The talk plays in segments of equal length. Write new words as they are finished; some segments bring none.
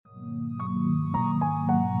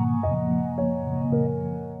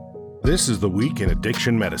This is The Week in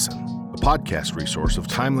Addiction Medicine, a podcast resource of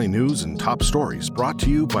timely news and top stories brought to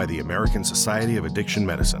you by the American Society of Addiction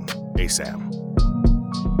Medicine, ASAM.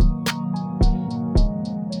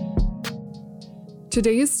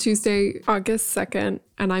 Today is Tuesday, August 2nd,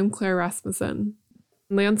 and I'm Claire Rasmussen.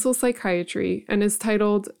 Lancel Psychiatry, and is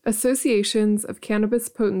titled Associations of Cannabis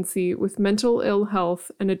Potency with Mental Ill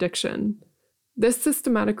Health and Addiction. This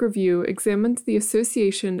systematic review examines the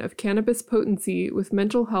association of cannabis potency with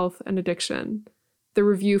mental health and addiction. The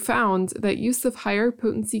review found that use of higher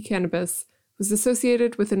potency cannabis was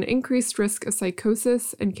associated with an increased risk of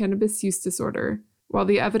psychosis and cannabis use disorder, while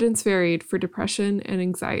the evidence varied for depression and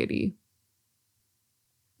anxiety.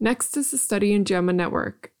 Next is a study in JAMA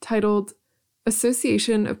Network titled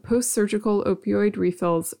Association of Post-Surgical Opioid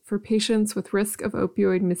Refills for Patients with Risk of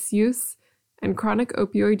Opioid Misuse and Chronic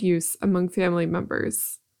Opioid Use Among Family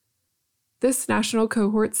Members. This national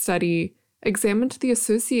cohort study examined the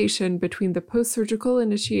association between the post-surgical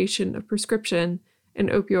initiation of prescription in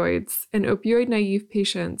opioids in opioid-naive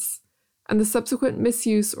patients and the subsequent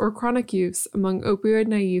misuse or chronic use among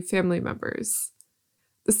opioid-naive family members.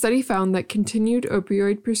 The study found that continued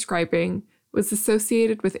opioid prescribing was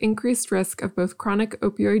associated with increased risk of both chronic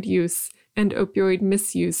opioid use and opioid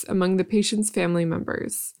misuse among the patient's family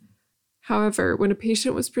members. However, when a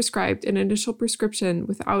patient was prescribed an initial prescription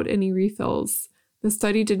without any refills, the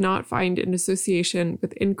study did not find an association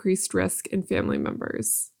with increased risk in family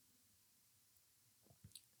members.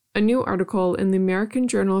 A new article in the American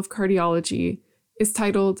Journal of Cardiology is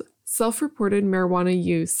titled Self-Reported Marijuana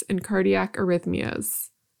Use in Cardiac Arrhythmias.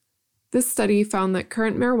 This study found that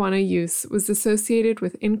current marijuana use was associated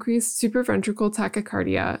with increased supraventricular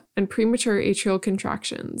tachycardia and premature atrial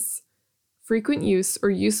contractions. Frequent use, or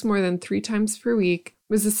use more than 3 times per week,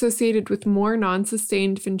 was associated with more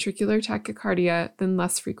non-sustained ventricular tachycardia than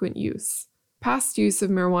less frequent use. Past use of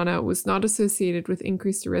marijuana was not associated with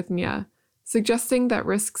increased arrhythmia, suggesting that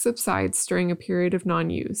risk subsides during a period of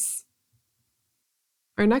non-use.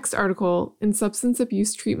 Our next article, in Substance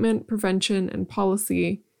Abuse Treatment, Prevention, and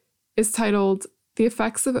Policy, is titled The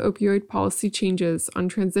Effects of Opioid Policy Changes on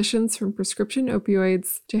Transitions from Prescription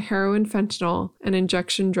Opioids to Heroin, Fentanyl, and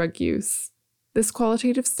Injection Drug Use. This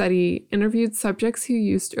qualitative study interviewed subjects who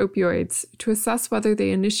used opioids to assess whether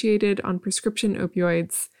they initiated on prescription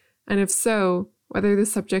opioids, and if so, whether the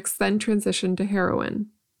subjects then transitioned to heroin.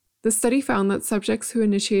 The study found that subjects who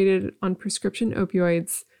initiated on prescription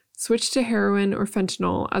opioids switched to heroin or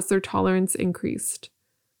fentanyl as their tolerance increased.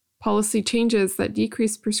 Policy changes that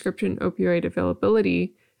decreased prescription opioid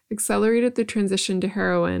availability accelerated the transition to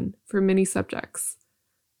heroin for many subjects.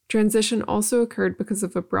 Transition also occurred because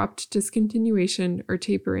of abrupt discontinuation or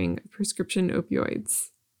tapering of prescription opioids.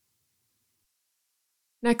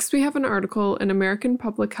 Next, we have an article in American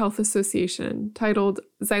Public Health Association titled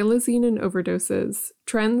Xylazine and Overdoses,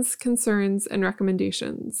 Trends, Concerns, and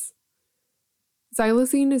Recommendations.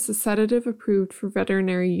 Xylazine is a sedative approved for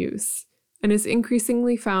veterinary use and is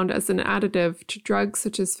increasingly found as an additive to drugs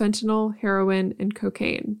such as fentanyl, heroin, and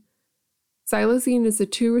cocaine. Xylazine is a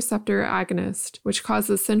 2-receptor agonist, which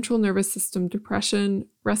causes central nervous system depression,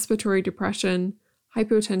 respiratory depression,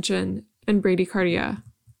 hypotension, and bradycardia.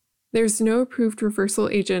 There is no approved reversal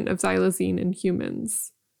agent of xylazine in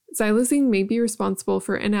humans. Xylazine may be responsible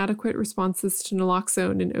for inadequate responses to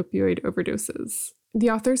naloxone in opioid overdoses. The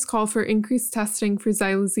authors call for increased testing for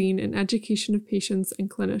xylazine and education of patients and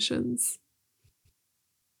clinicians.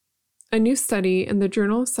 A new study in the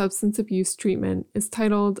Journal of Substance Abuse Treatment is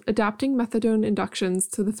titled Adapting Methadone Inductions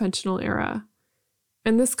to the Fentanyl Era.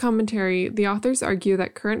 In this commentary, the authors argue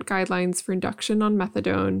that current guidelines for induction on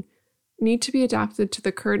methadone need to be adapted to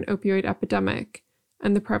the current opioid epidemic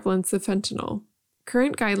and the prevalence of fentanyl.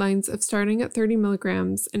 Current guidelines of starting at 30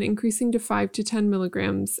 milligrams and increasing to 5 to 10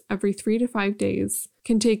 milligrams every 3 to 5 days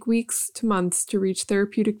can take weeks to months to reach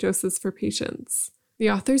therapeutic doses for patients. The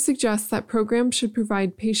authors suggest that programs should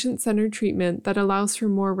provide patient-centered treatment that allows for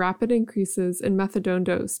more rapid increases in methadone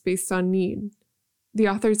dose based on need. The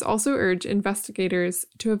authors also urge investigators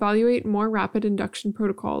to evaluate more rapid induction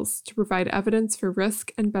protocols to provide evidence for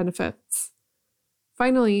risk and benefits.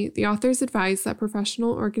 Finally, the authors advise that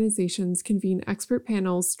professional organizations convene expert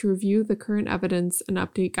panels to review the current evidence and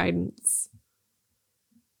update guidance.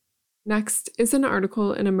 Next is an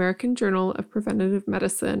article in American Journal of Preventive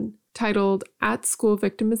Medicine titled At-School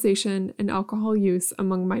Victimization and Alcohol Use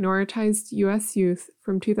Among Minoritized U.S. Youth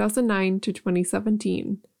from 2009 to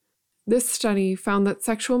 2017. This study found that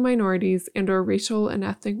sexual minorities and/or racial and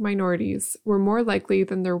ethnic minorities were more likely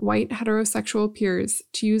than their white heterosexual peers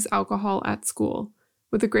to use alcohol at school,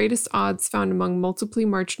 with the greatest odds found among multiply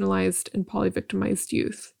marginalized and polyvictimized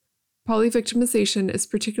youth. Polyvictimization is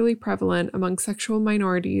particularly prevalent among sexual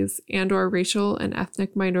minorities and/or racial and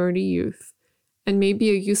ethnic minority youth, and may be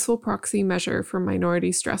a useful proxy measure for minority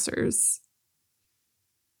stressors.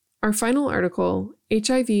 Our final article,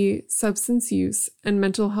 HIV, Substance Use, and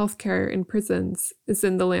Mental Health Care in Prisons, is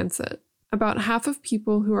in The Lancet. About half of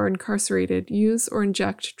people who are incarcerated use or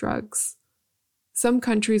inject drugs. Some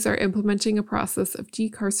countries are implementing a process of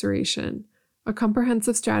decarceration, a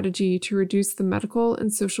comprehensive strategy to reduce the medical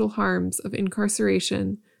and social harms of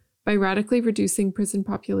incarceration by radically reducing prison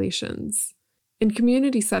populations. In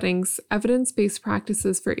community settings, evidence-based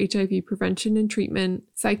practices for HIV prevention and treatment,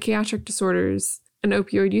 psychiatric disorders, and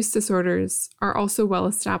opioid use disorders are also well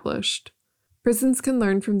established. Prisons can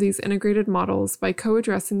learn from these integrated models by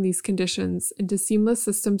co-addressing these conditions into seamless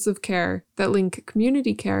systems of care that link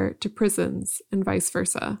community care to prisons and vice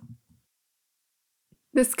versa.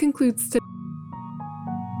 This concludes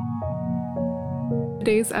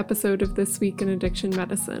today's episode of This Week in Addiction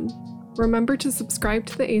Medicine. Remember to subscribe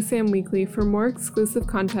to the ASAM Weekly for more exclusive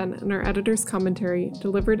content and our editor's commentary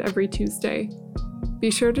delivered every Tuesday.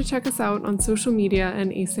 Be sure to check us out on social media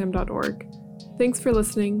and asam.org. Thanks for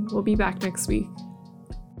listening. We'll be back next week.